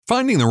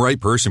Finding the right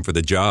person for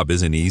the job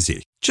isn't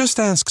easy. Just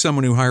ask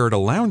someone who hired a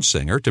lounge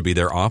singer to be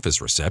their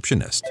office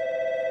receptionist.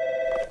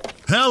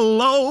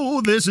 Hello,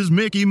 this is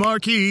Mickey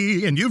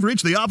Marquis, and you've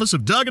reached the office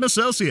of Doug &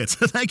 Associates.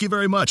 Thank you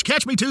very much.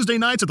 Catch me Tuesday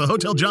nights at the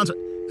Hotel Johnson.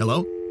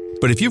 Hello?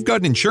 But if you've got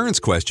an insurance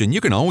question,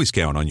 you can always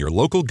count on your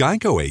local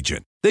Geico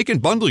agent. They can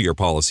bundle your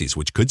policies,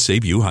 which could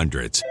save you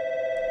hundreds.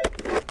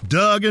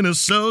 Doug &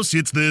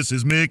 Associates, this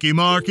is Mickey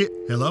Marquis.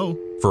 Hello?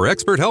 For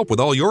expert help with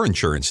all your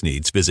insurance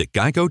needs, visit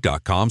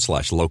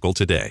geico.com/local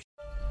today.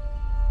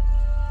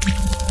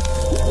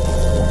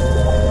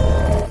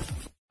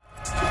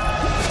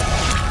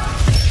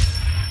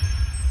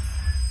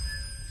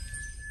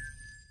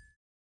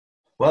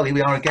 Well, here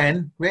we are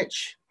again,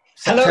 Rich.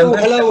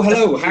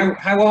 Hello.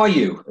 How are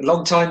you? A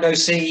long time no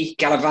see,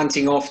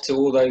 gallivanting off to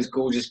all those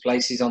gorgeous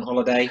places on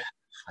holiday.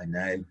 I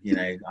know,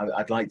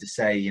 I'd like to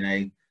say,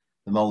 the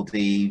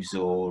Maldives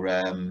or,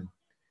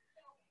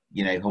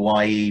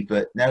 Hawaii,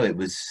 but no, it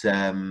was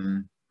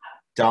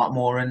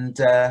Dartmoor and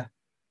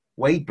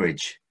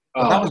Wadebridge.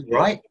 Well, that was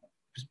right.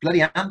 It was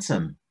bloody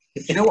Anthem.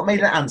 You know what made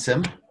it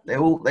Anthem? They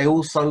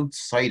all sold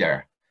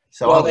cider.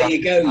 So well, there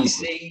you go. You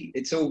see,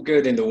 it's all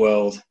good in the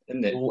world,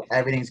 isn't it?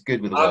 Everything's good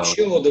with the world. I'm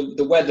sure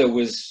the weather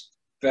was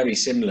very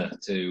similar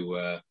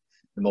to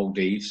the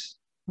Maldives.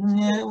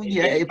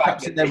 Yeah,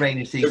 perhaps in their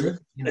rainy season,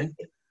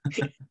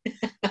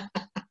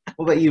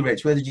 What about you,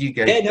 Rich? Where did you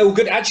go? Yeah, no,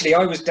 good. Actually,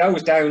 I was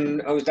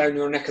down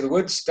your neck of the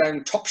woods,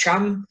 down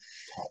Topsham.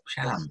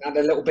 Had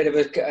a little bit of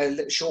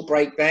a short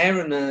break there,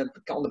 and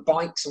got on the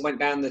bikes and went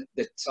down the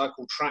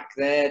cycle track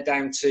there,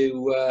 down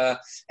to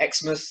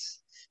Exmouth.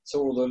 Saw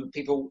all the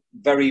people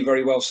very,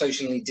 very well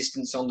socially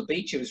distanced on the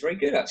beach. It was very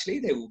good, actually.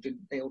 They all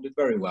did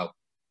very well.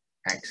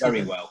 Excellent.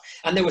 Very well.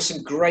 And there were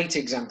some great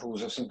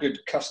examples of some good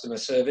customer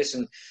service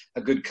and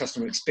a good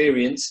customer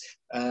experience,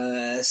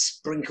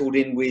 sprinkled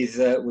in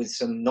with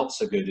some not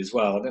so good as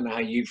well. I don't know how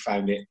you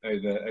found it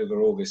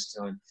over August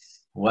time.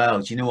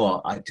 Well, do you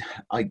know what?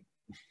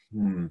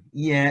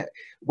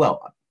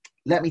 Well,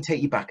 let me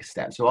take you back a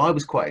step. So I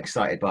was quite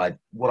excited by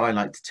what I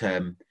like to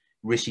term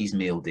Rishi's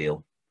meal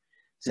deal.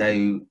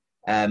 So,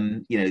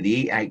 the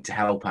Eat Out to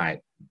Help Out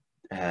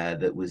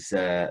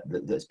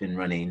that's been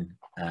running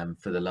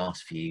for the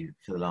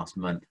last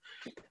month,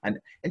 and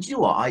do you know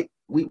what?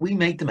 We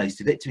made the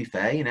most of it. To be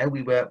fair,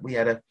 we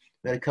had a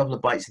couple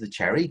of bites of the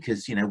cherry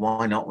because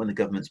why not when the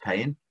government's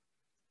paying?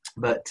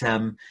 But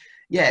it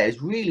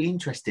was really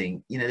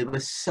interesting. There were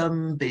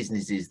some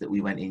businesses that we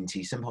went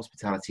into, some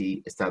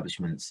hospitality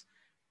establishments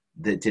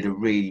that did a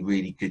really,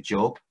 really good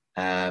job.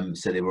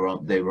 So they were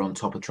on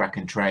top of track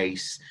and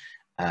trace.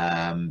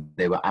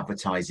 They were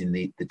advertising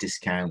the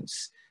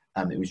discounts.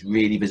 It was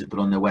really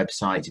visible on their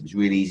website. It was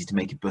really easy to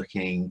make a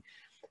booking.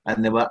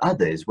 And there were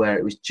others where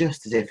it was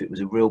just as if it was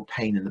a real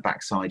pain in the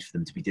backside for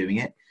them to be doing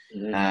it.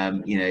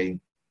 Mm-hmm.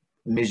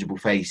 Miserable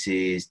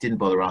faces, didn't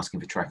bother asking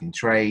for track and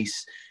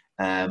trace.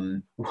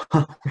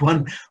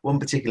 One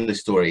particular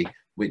story,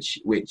 which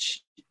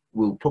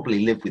will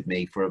probably live with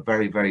me for a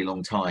very, very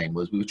long time,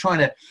 was we were trying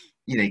to,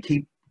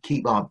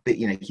 keep our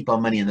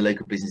money in the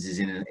local businesses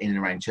in and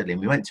around Chudley.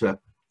 And we went to a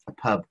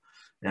pub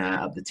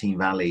up the Team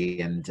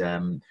Valley, and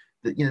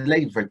the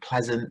lady was very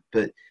pleasant,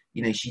 but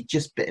she'd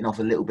just bitten off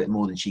a little bit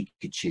more than she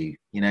could chew.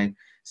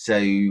 So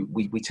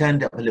we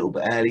turned up a little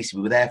bit early, so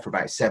we were there for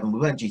about 7. We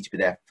weren't due to be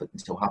there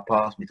until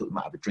 30:30. We thought we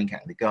might have a drink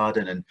out in the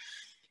garden,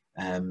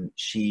 and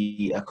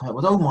she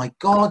was, oh my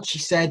God, she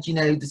said, we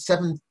had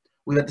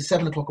the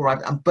 7 o'clock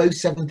arrival, and both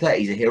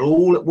 7:30s are here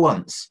all at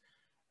once,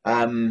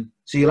 so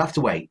you'll have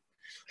to wait.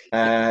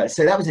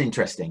 So that was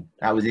interesting.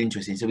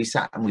 So we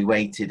sat and we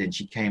waited, and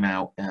she came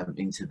out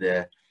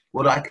into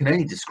what I can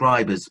only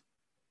describe as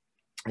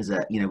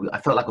I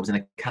felt like I was in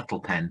a cattle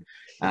pen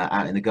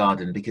out in the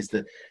garden, because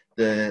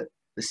the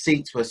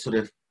seats were sort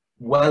of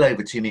well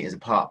over 2 meters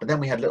apart, but then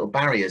we had little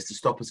barriers to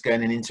stop us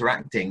going and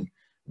interacting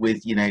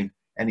with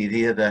any of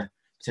the other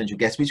potential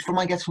guests, which from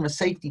a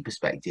safety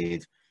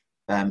perspective,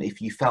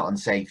 if you felt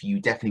unsafe, you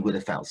definitely would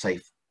have felt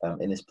safe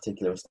in this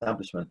particular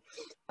establishment.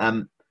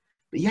 But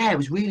yeah, it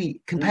was really,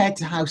 compared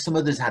to how some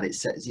others had it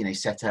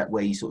set up,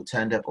 where you sort of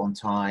turned up on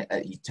time,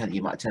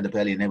 you might have turned up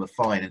early and they were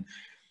fine. And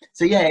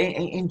so yeah,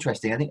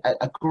 interesting. I think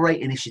a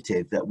great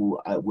initiative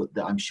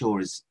that I'm sure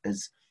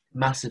has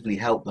massively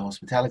helped the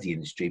hospitality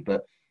industry,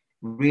 but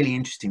really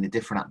interesting, the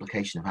different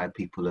application of how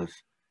people have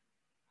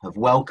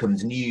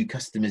welcomed new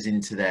customers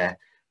into their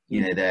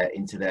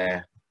into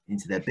their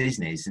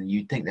business. And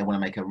you'd think they want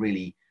to make a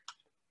really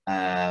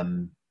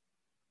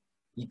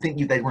you'd think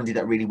they'd want to do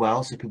that really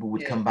well, so people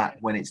would come back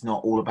when it's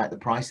not all about the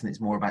price and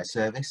it's more about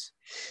service.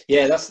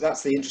 Yeah, that's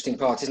the interesting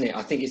part, isn't it?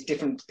 I think it's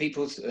different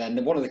people's,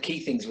 and one of the key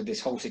things with this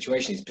whole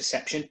situation is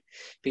perception.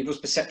 People's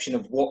perception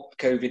of what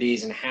COVID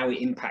is and how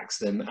it impacts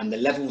them, and the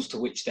levels to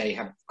which they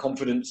have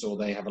confidence or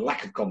they have a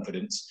lack of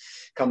confidence,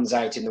 comes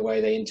out in the way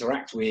they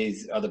interact with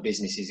other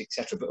businesses,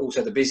 etc. But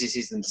also the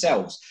businesses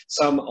themselves.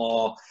 Some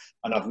are,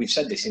 and we've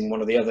said this in one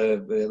of the other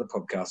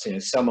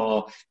podcasts, some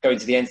are going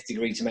to the nth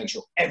degree to make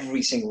sure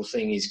every single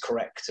thing is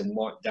correct and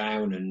wiped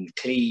down and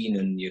clean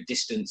and you're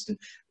distanced. And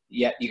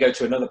yet you go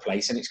to another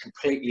place and it's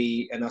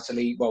completely and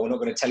utterly, well, we're not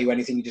going to tell you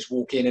anything. You just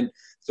walk in and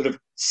sort of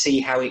see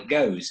how it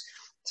goes.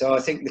 So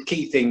I think the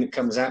key thing that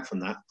comes out from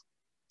that,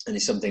 and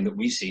it's something that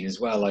we've seen as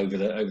well over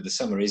the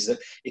summer, is that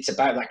it's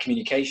about that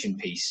communication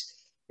piece.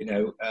 You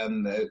know,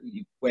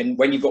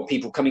 when you've got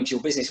people coming to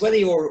your business, whether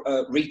you're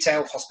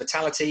retail,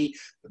 hospitality,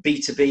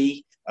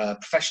 B2B,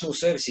 professional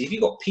services, if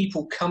you've got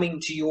people coming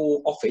to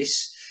your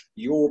office,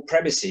 your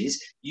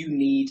premises, you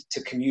need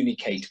to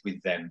communicate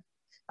with them.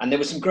 And there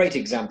were some great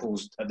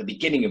examples at the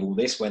beginning of all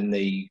this when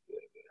the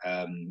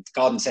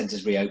garden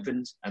centres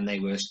reopened and they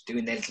were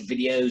doing their little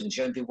videos and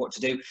showing people what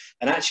to do.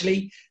 And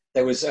actually,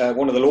 there was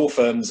one of the law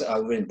firms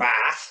over in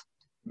Bath,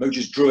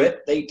 Mojers Druitt,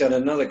 they'd done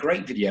another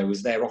great video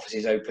as their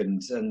offices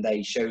opened and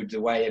they showed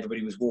the way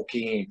everybody was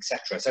walking,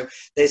 etc. So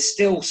there's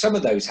still some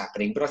of those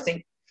happening, but I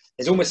think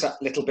there's almost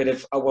that little bit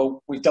of, oh,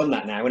 well, we've done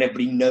that now and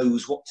everybody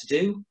knows what to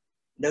do.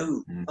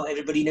 No, not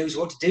everybody knows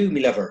what to do,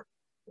 me lover.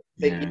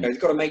 You know, you've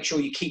got to make sure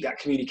you keep that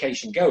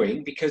communication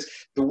going, because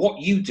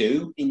what you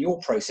do in your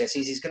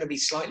processes is going to be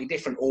slightly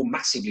different or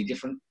massively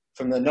different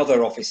from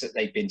another office that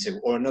they've been to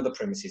or another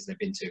premises they've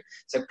been to.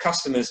 So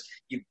customers,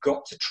 you've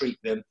got to treat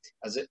them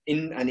as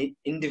an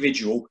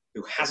individual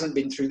who hasn't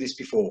been through this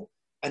before.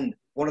 And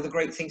one of the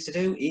great things to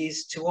do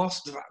is to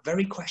ask that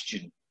very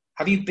question.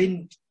 Have you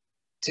been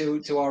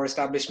to our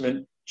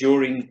establishment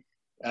during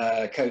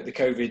the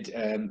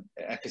COVID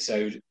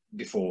episode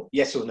before?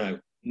 Yes or no?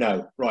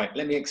 No. Right,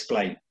 let me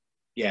explain.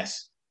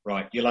 Yes.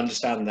 Right, you'll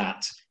understand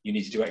that. You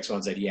need to do X, Y,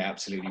 and Z. Yeah,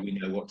 absolutely. We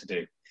know what to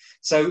do.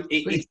 So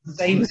it's the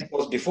same as it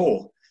was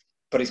before,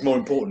 but it's more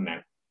important now.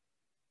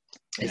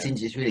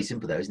 It's really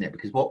simple though, isn't it?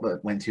 Because what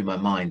went through my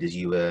mind as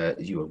you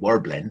were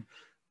warbling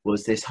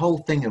was this whole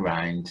thing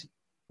around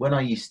when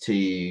I used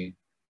to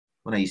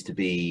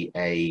be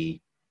a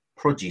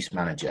produce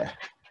manager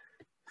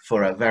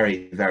for a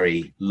very,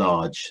 very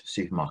large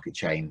supermarket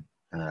chain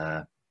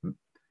that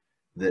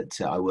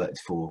I worked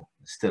for,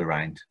 still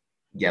around,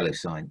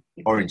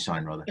 orange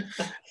sign rather.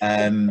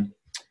 And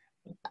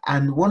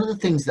one of the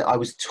things that I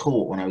was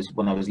taught when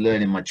I was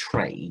learning my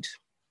trade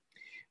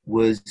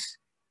was,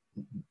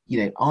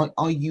 you know,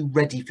 are you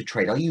ready for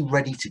trade? Are you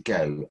ready to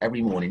go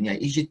every morning? You know,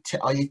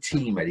 are your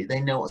team ready? They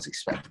know what's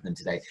expected of them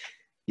today.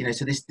 You know,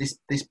 so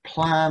this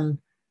plan,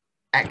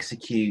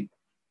 execute,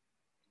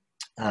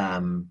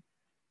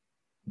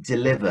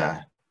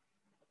 deliver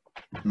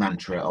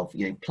mantra of,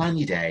 you know, plan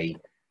your day,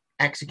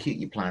 execute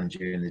your plan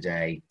during the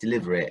day,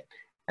 deliver it,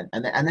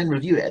 and then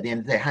review it at the end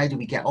of the day. How do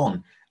we get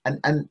on?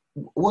 And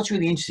what's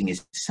really interesting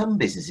is some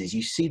businesses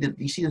you see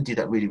them do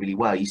that really, really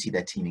well. You see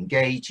their team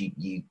engage.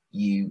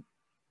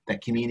 They're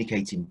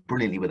communicating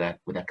brilliantly with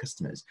their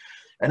customers,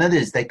 and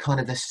others they're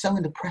so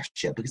under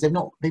pressure because they've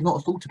not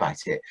thought about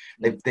it.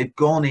 They've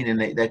gone in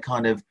and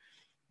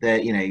they're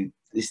you know,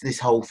 this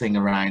whole thing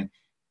around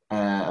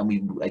and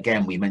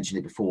we mentioned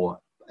it before,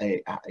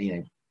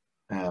 you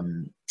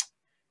know,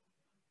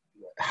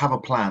 have a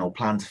plan or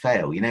plan to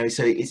fail, you know.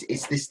 So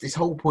it's this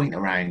whole point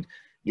around,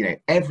 you know,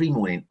 every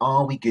morning,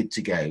 are we good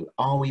to go?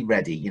 Are we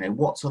ready? You know,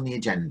 what's on the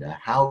agenda?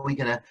 How are we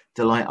going to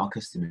delight our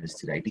customers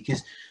today?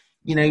 Because,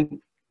 you know,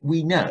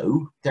 we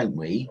know, don't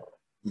we,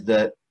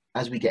 that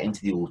as we get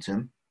into the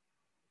autumn,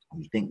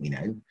 we think we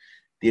know,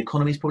 the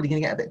economy is probably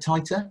going to get a bit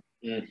tighter.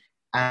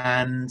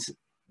 And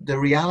the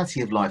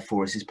reality of life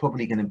for us is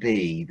probably going to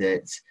be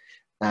that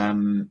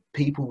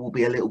people will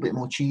be a little bit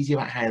more choosy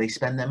about how they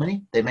spend their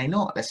money. They may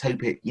not. Let's hope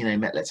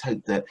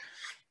that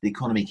the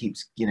economy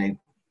keeps, you know,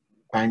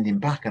 bounding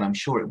back, and I'm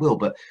sure it will.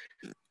 But,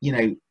 you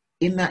know,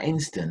 in that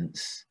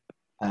instance,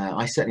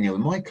 I certainly know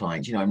with my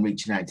clients, you know, I'm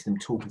reaching out to them,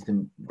 talking to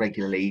them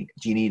regularly.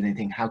 Do you need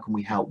anything? How can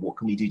we help? What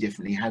can we do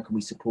differently? How can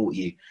we support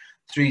you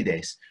through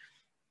this?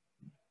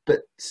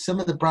 But some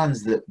of the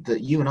brands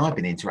that you and I have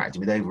been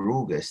interacting with over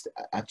August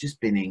have just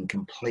been in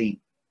complete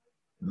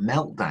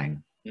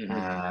meltdown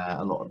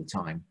a lot of the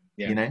time,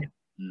 you know?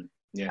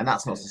 And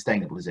that's not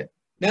sustainable, is it?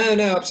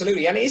 No,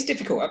 absolutely, and it is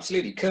difficult.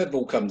 Absolutely,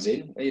 curveball comes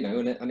in, you know,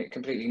 and it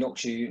completely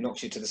knocks you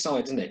to the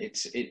side, doesn't it?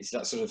 It's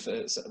that sort of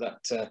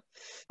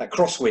that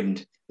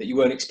crosswind that you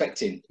weren't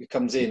expecting. It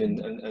comes in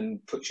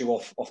and puts you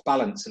off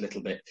balance a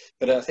little bit.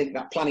 But I think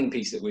that planning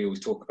piece that we always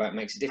talk about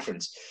makes a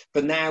difference.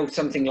 But now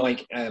something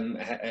like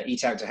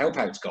Eat Out to Help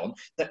Out's gone.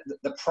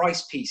 The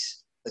price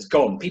piece has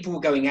gone. People were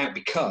going out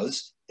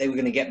because they were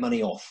going to get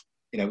money off.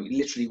 You know, it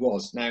literally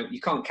was. Now, you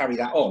can't carry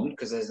that on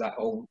because there's that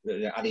old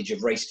adage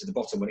of race to the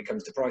bottom when it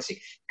comes to pricing.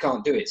 You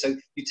can't do it. So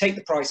you take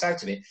the price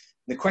out of it.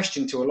 The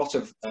question to a lot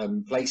of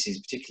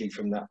places, particularly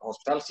from that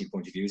hospitality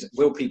point of view, is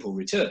will people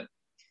return?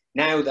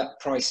 Now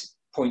that price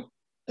point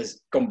has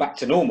gone back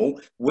to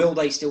normal, will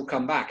they still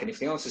come back? And if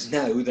the answer is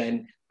no,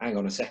 then hang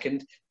on a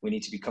second, we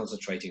need to be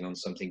concentrating on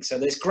something. So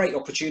there's great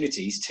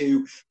opportunities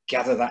to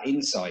gather that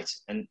insight.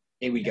 And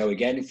here we go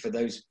again, for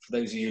those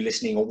of you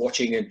listening or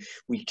watching, and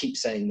we keep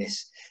saying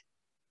this,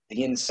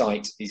 the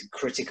insight is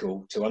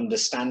critical to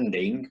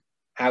understanding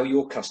how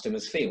your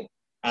customers feel.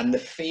 And the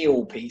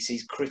feel piece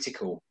is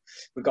critical.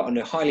 We've got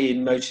a highly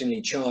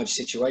emotionally charged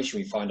situation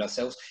we find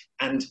ourselves.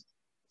 And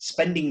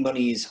spending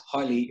money is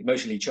highly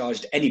emotionally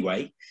charged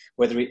anyway,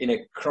 whether in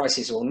a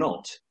crisis or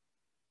not.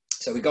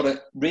 So we've got to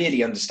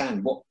really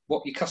understand what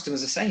your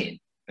customers are saying,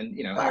 and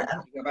how do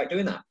you go about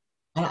doing that.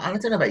 I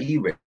don't know about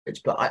you,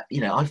 Rich, but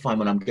I find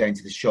when I'm going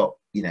to the shop,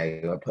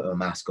 I put a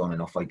mask on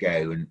and off I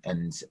go,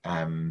 and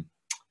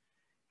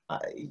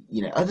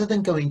other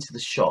than going to the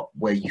shop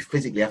where you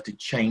physically have to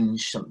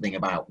change something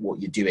about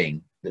what you're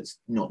doing that's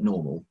not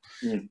normal,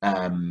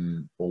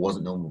 or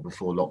wasn't normal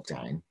before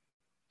lockdown,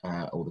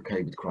 or the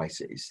COVID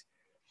crisis,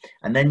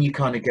 and then you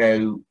kind of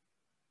go,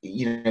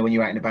 when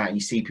you're out and about and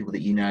you see people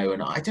that and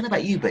I don't know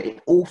about you, but it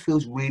all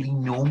feels really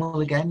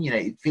normal again.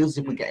 It feels as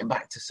if we're getting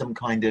back to some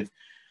kind of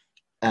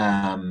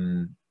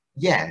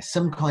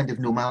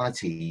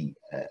normality,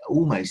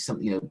 almost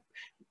something,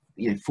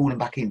 falling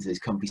back into this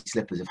comfy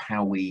slippers of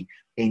how we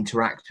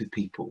interact with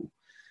people.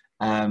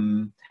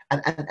 And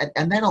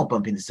then I'll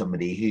bump into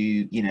somebody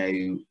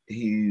who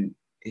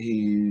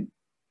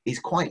is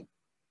quite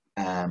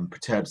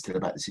perturbed still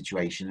about the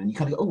situation, and you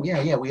kind of go, oh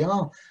yeah, we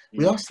are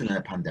still in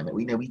a pandemic.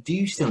 We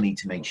do still need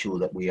to make sure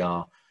that we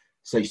are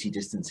socially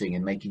distancing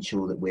and making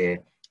sure that we're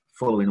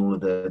following all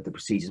of the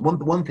procedures.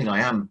 One thing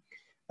I am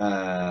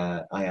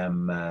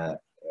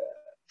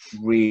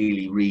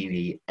really,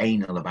 really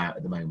anal about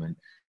at the moment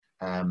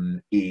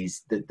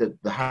is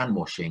the hand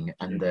washing,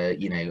 and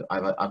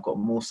I've got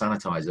more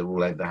sanitizer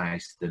all over the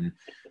house than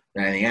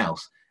anything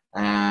else,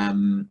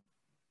 and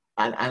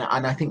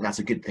I think that's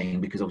a good thing,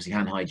 because obviously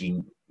hand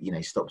hygiene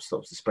stops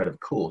the spread, of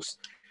course.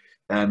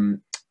 It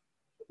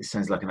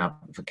sounds like an ad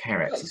for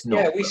Carex. It's not.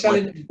 Yeah,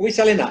 we're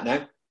selling that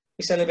now.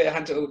 We sell a bit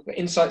of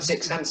Insight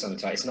 6 hand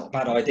sanitizer. It's not a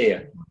bad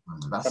idea.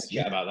 That's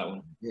about that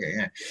one.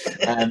 Yeah.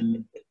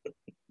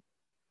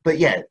 But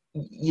yeah,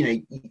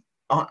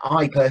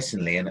 I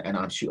personally, and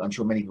I'm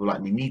sure many people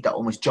like me, need that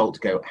almost jolt to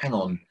go, hang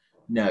on,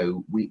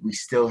 no, we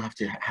still have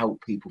to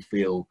help people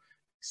feel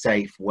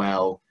safe,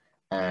 well,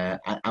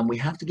 and we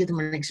have to give them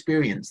an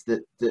experience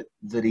that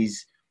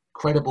is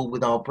credible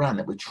with our brand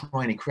that we're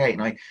trying to create.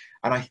 And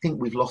I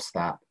think we've lost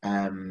that.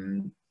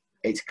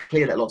 It's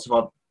clear that lots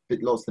of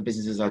the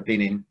businesses I've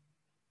been in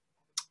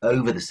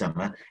over the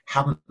summer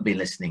haven't been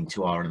listening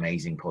to our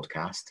amazing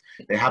podcast.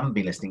 They haven't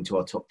been listening to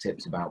our top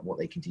tips about what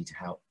they can do to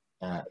help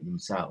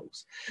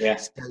themselves. Yeah.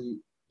 So,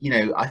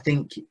 I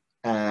think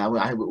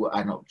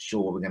I'm not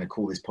sure what we're going to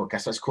call this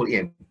podcast. Let's call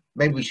it,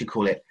 maybe we should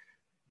call it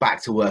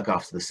Back to Work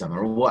After the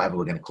Summer, or whatever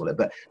we're going to call it.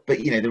 But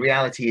the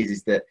reality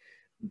is that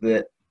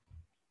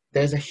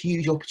there's a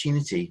huge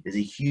opportunity. There's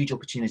a huge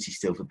opportunity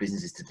still for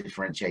businesses to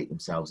differentiate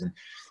themselves. And,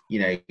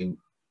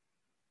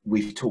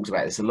 we've talked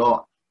about this a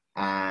lot,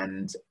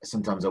 and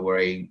sometimes I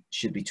worry,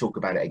 should we talk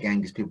about it again,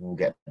 because people will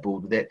get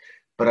bored with it?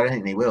 But I don't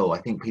think they will.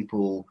 I think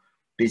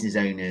business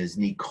owners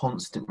need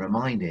constant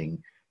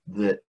reminding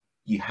that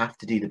you have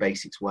to do the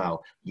basics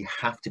well. You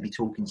have to be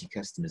talking to your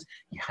customers.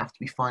 You have to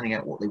be finding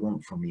out what they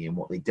want from you and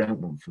what they don't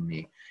want from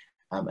you.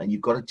 And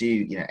you've got to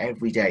do,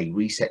 every day,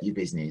 reset your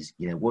business.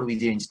 What are we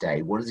doing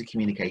today? What does the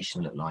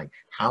communication look like?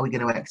 How are we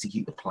going to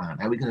execute the plan?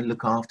 How are we going to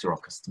look after our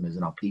customers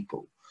and our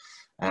people?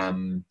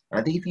 And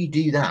I think if you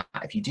do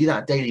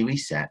that daily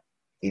reset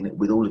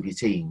with all of your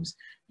teams,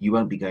 you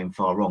won't be going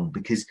far wrong,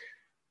 because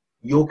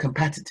your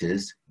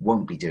competitors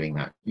won't be doing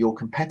that. Your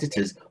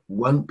competitors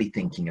won't be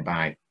thinking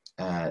about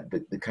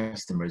the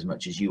customer as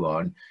much as you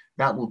are. And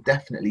that will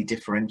definitely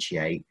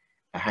differentiate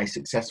how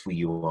successful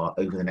you are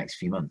over the next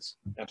few months.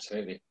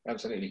 Absolutely.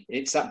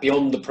 It's that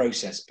beyond the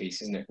process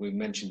piece, isn't it? We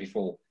mentioned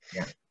before.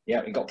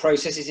 Yeah, we've got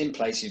processes in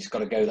place. You've just got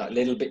to go that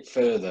little bit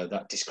further,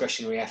 that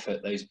discretionary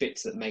effort, those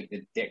bits that make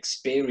the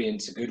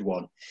experience a good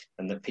one,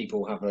 and that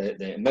people have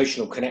the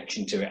emotional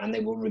connection to it, and they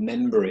will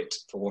remember it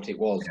for what it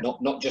was. Yeah.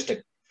 Not just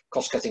a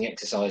cost-cutting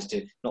exercise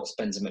to not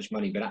spend so much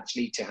money, but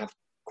actually to have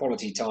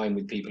quality time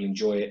with people,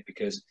 enjoy it,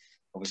 because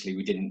obviously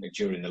we didn't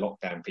during the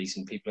lockdown piece,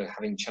 and people are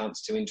having a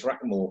chance to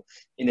interact more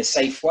in a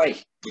safe way,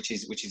 which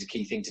is a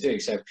key thing to do.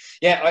 So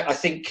yeah, I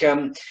think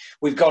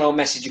we've got our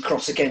message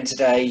across again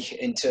today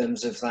in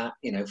terms of that,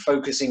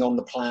 focusing on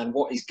the plan,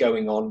 what is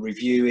going on,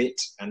 review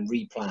it and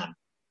replan.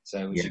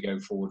 So we should go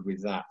forward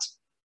with that.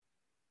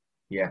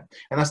 Yeah,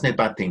 and that's no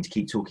bad thing to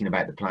keep talking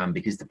about the plan,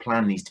 because the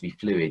plan needs to be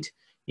fluid.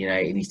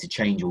 It needs to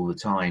change all the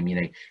time,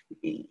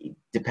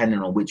 depending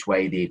on which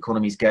way the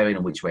economy's going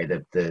and which way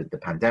the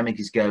pandemic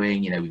is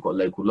going. We've got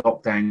local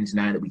lockdowns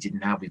now that we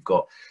didn't have. We've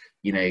got,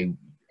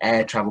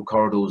 air travel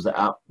corridors that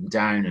are up and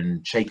down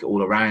and shake it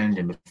all around.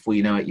 And before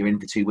you know it, you're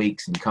in for 2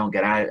 weeks and you can't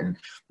get out. And,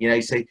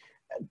 so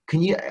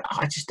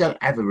I just don't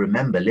ever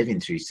remember living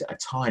through a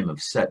time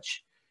of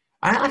such,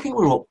 I think do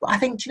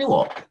you know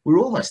what? We're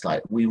almost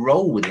like, we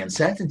roll with the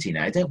uncertainty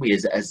now, don't we?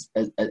 As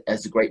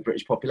a great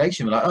British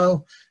population, we're like,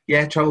 oh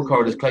yeah, travel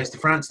corridors closed to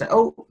France now.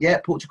 Oh yeah,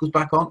 Portugal's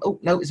back on. Oh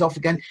no, it's off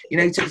again.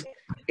 So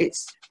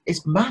it's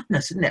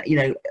madness, isn't it?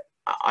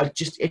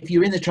 If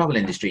you're in the travel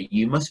industry,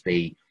 you must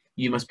be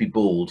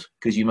bald,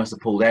 because you must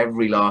have pulled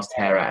every last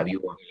hair out of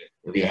your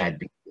head.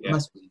 It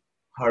must be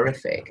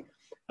horrific.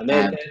 And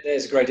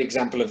there's a great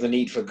example of the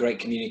need for great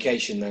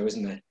communication, though,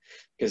 isn't there?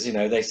 Because,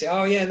 they say,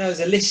 oh, yeah, no, there's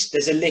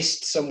a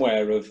list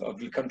somewhere of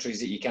countries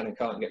that you can and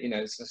can't get,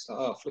 it's just like,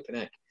 oh, flipping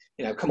heck.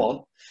 Come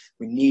on,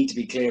 we need to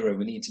be clearer.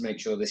 We need to make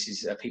sure this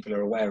is people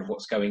are aware of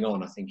what's going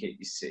on. I think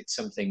it's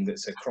something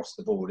that's across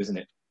the board, isn't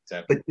it?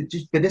 So. But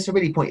that's a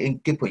really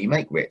good point you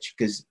make, Rich,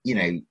 because,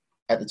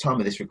 at the time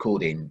of this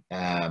recording,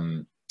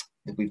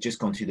 we've just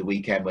gone through the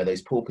weekend where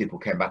those poor people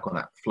came back on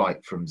that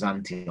flight from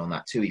Zante on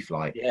that TUI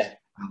flight. Yeah.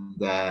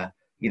 And,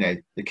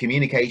 the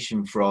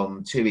communication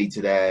from TUI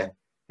to their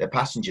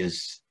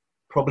passengers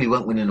probably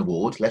won't win an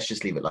award. Let's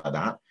just leave it like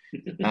that.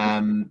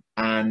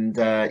 And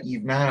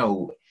you've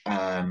now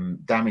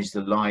damaged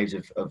the lives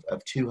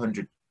of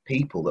 200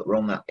 people that were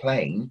on that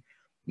plane,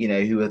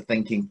 who are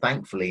thinking,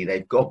 thankfully,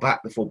 they've got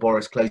back before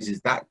Boris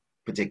closes that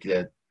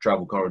particular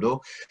travel corridor.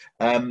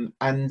 And,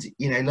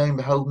 lo and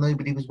behold,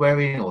 nobody was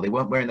wearing, or they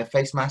weren't wearing their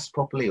face masks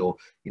properly, or,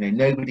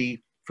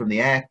 nobody from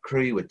the air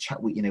crew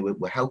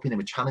were helping them,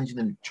 were challenging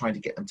them, trying to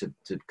get them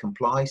to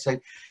comply. So,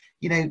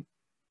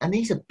 and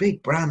these are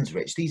big brands,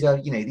 Rich. These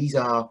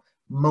are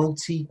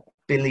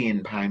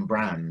multi-billion-pound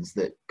brands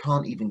that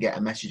can't even get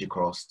a message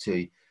across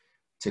to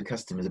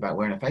customers about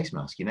wearing a face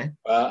mask.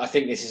 I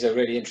think this is a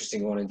really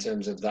interesting one in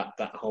terms of that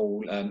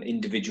whole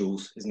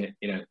individuals, isn't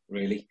it?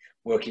 Really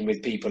working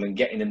with people and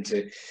getting them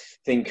to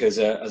think as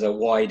a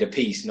wider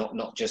piece,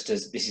 not just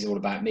as this is all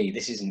about me.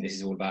 This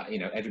is all about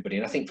everybody.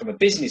 And I think from a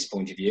business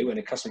point of view and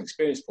a customer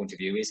experience point of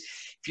view, is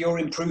if you're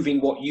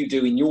improving what you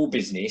do in your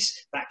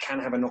business, that can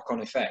have a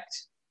knock-on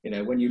effect.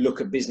 When you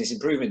look at business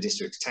improvement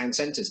districts, town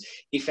centres,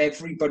 if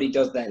everybody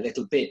does that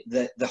little bit,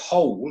 the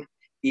whole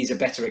is a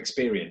better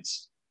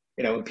experience.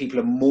 And people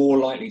are more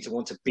likely to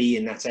want to be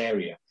in that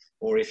area.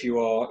 Or if you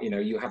are,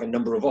 you have a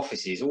number of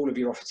offices, all of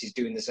your offices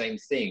doing the same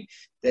thing,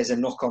 there's a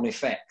knock-on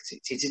effect.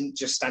 It isn't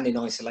just stand in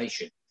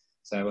isolation.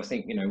 So I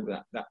think,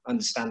 that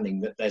understanding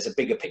that there's a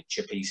bigger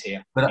picture piece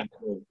here. But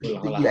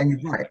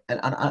and you're right.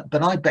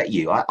 But I bet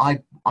you,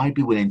 I'd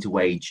be willing to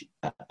wage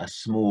a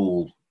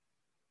small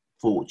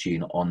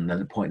fortune on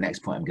the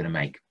next point I'm going to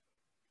make.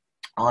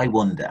 I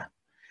wonder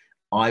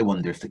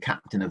if the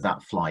captain of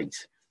that flight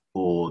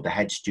or the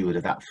head steward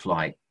of that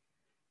flight,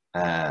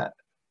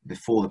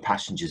 before the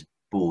passengers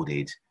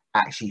boarded,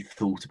 actually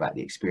thought about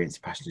the experience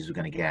the passengers were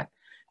going to get.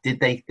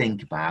 Did they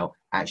think about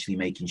actually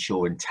making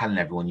sure and telling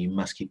everyone you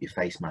must keep your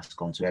face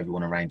mask on so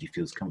everyone around you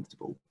feels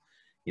comfortable?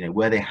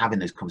 Were they having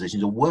those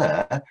conversations, or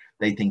were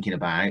they thinking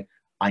about,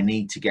 I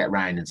need to get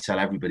around and sell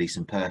everybody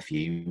some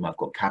perfume, I've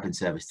got cabin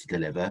service to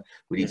deliver,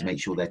 we need to make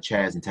sure their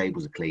chairs and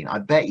tables are clean? I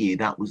bet you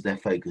that was their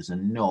focus,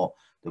 and not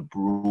the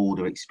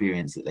broader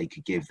experience that they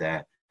could give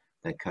their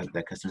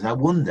customers. I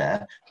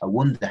wonder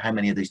how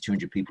many of those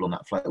 200 people on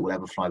that flight will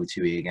ever fly with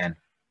TUI again.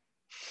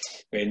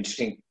 Very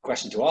interesting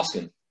question to ask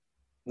them.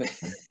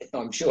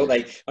 I'm sure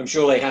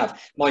they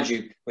have. Mind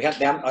you,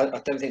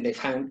 I don't think they've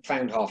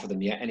found half of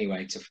them yet.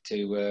 Anyway,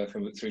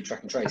 through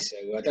track and trace. So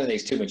I don't think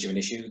it's too much of an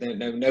issue.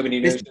 Nobody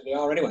knows who they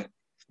are anyway.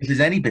 If there's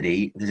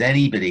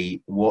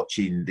anybody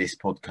watching this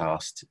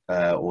podcast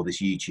or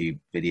this YouTube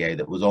video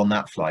that was on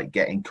that flight,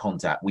 get in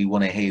contact. We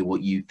want to hear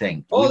what you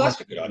think. Oh,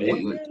 that's a good idea.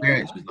 What your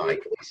experience was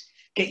like.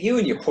 Get you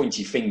and your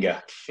pointy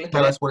finger.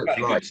 Tell us what it's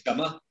like.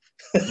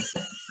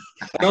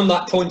 And on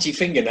that pointy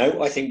finger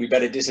note, I think we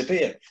better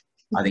disappear.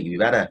 I think you'd be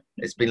better.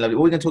 It's been lovely.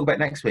 What are we going to talk about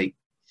next week?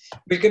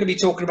 We're going to be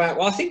talking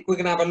about, I think we're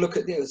going to have a look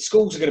at,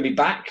 schools are going to be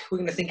back. We're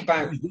going to think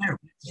about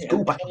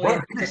school back at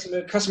work,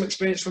 customer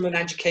experience from an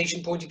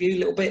education point of view, a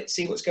little bit,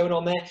 see what's going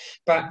on there.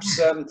 Perhaps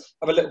have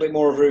a little bit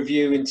more of a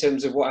review in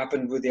terms of what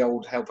happened with the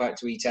old Help Out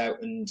to Eat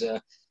Out, and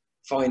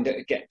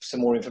get some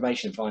more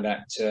information, find out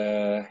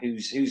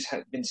who's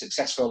been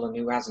successful and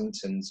who hasn't,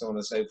 and so on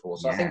and so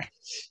forth. So I think,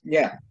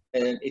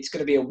 it's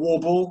going to be a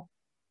warble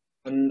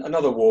and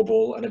another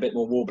warble and a bit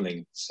more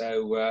warbling.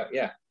 So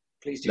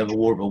please do. Another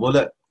warble. Well,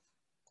 look,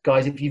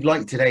 guys, if you've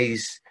liked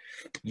today's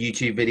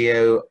YouTube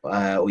video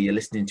or you're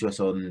listening to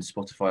us on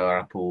Spotify or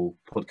Apple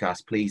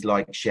Podcasts, please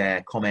like,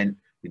 share, comment.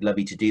 We'd love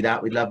you to do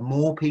that. We'd love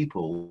more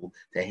people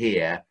to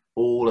hear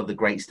all of the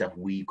great stuff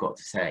we've got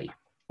to say.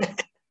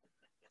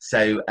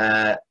 So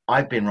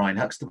I've been Ryan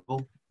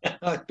Huxtable.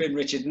 I've been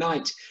Richard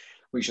Knight.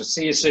 We shall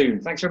see you soon.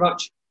 Thanks very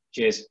much.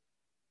 Cheers.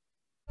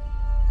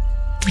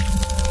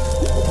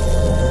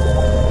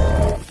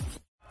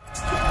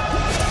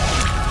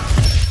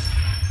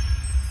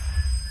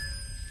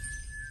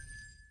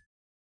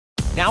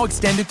 Now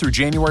extended through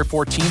January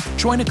 14th,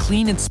 join a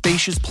clean and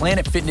spacious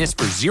Planet Fitness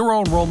for zero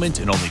enrollment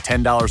and only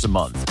 $10 a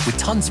month. With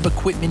tons of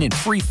equipment and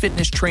free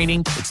fitness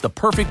training, it's the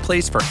perfect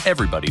place for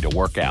everybody to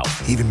work out.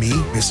 Even me,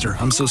 mister.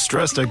 I'm so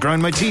stressed I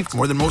grind my teeth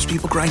more than most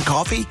people grind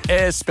coffee.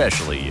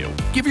 Especially you.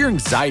 Give your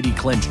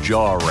anxiety-clenched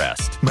jaw a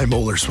rest. My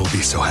molars will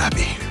be so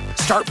happy.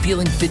 Start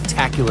feeling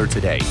fit-tacular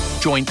today.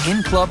 Join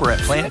in club or at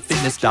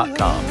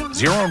planetfitness.com.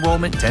 Zero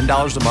enrollment,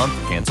 $10 a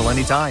month, cancel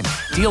anytime.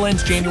 Deal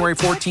ends January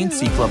 14th.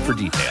 See club for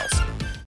details.